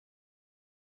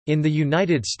In the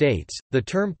United States, the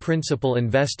term Principal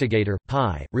Investigator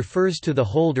 (PI) refers to the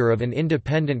holder of an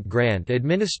independent grant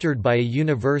administered by a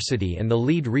university and the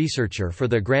lead researcher for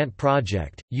the grant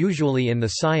project, usually in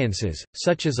the sciences,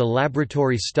 such as a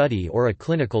laboratory study or a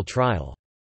clinical trial.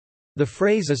 The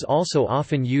phrase is also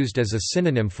often used as a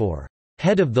synonym for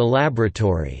head of the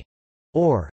laboratory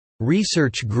or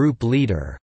research group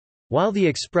leader. While the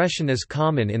expression is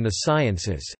common in the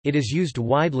sciences, it is used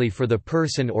widely for the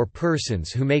person or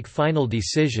persons who make final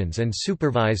decisions and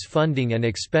supervise funding and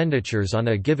expenditures on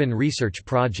a given research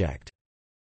project.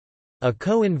 A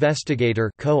co-investigator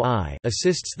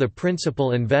assists the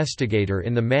principal investigator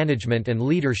in the management and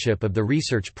leadership of the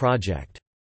research project.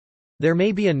 There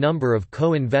may be a number of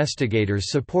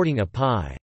co-investigators supporting a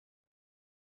PI.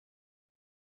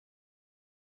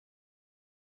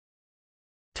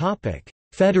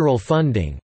 Federal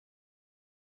funding.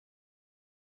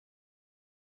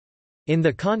 In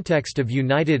the context of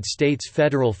United States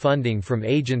federal funding from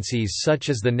agencies such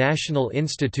as the National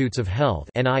Institutes of Health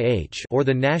 (NIH) or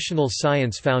the National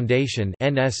Science Foundation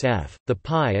 (NSF), the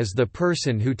PI is the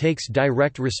person who takes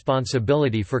direct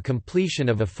responsibility for completion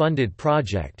of a funded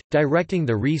project, directing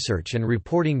the research and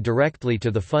reporting directly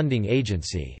to the funding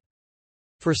agency.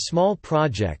 For small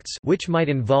projects which might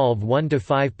involve 1 to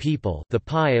 5 people, the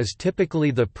PI is typically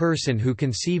the person who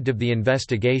conceived of the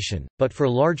investigation, but for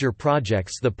larger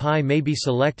projects the PI may be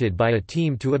selected by a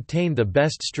team to obtain the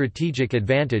best strategic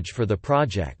advantage for the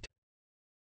project.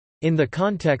 In the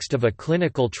context of a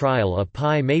clinical trial, a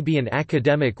PI may be an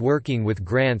academic working with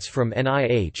grants from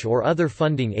NIH or other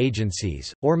funding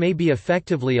agencies, or may be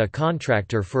effectively a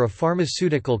contractor for a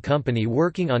pharmaceutical company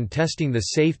working on testing the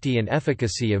safety and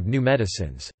efficacy of new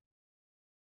medicines.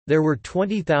 There were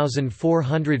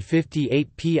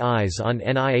 20,458 PIs on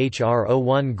NIH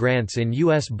R01 grants in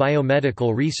U.S.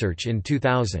 biomedical research in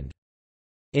 2000.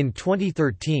 In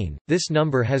 2013, this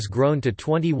number has grown to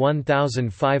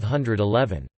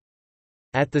 21,511.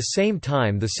 At the same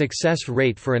time, the success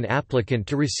rate for an applicant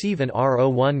to receive an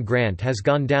R01 grant has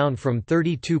gone down from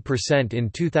 32% in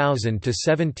 2000 to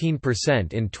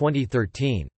 17% in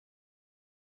 2013.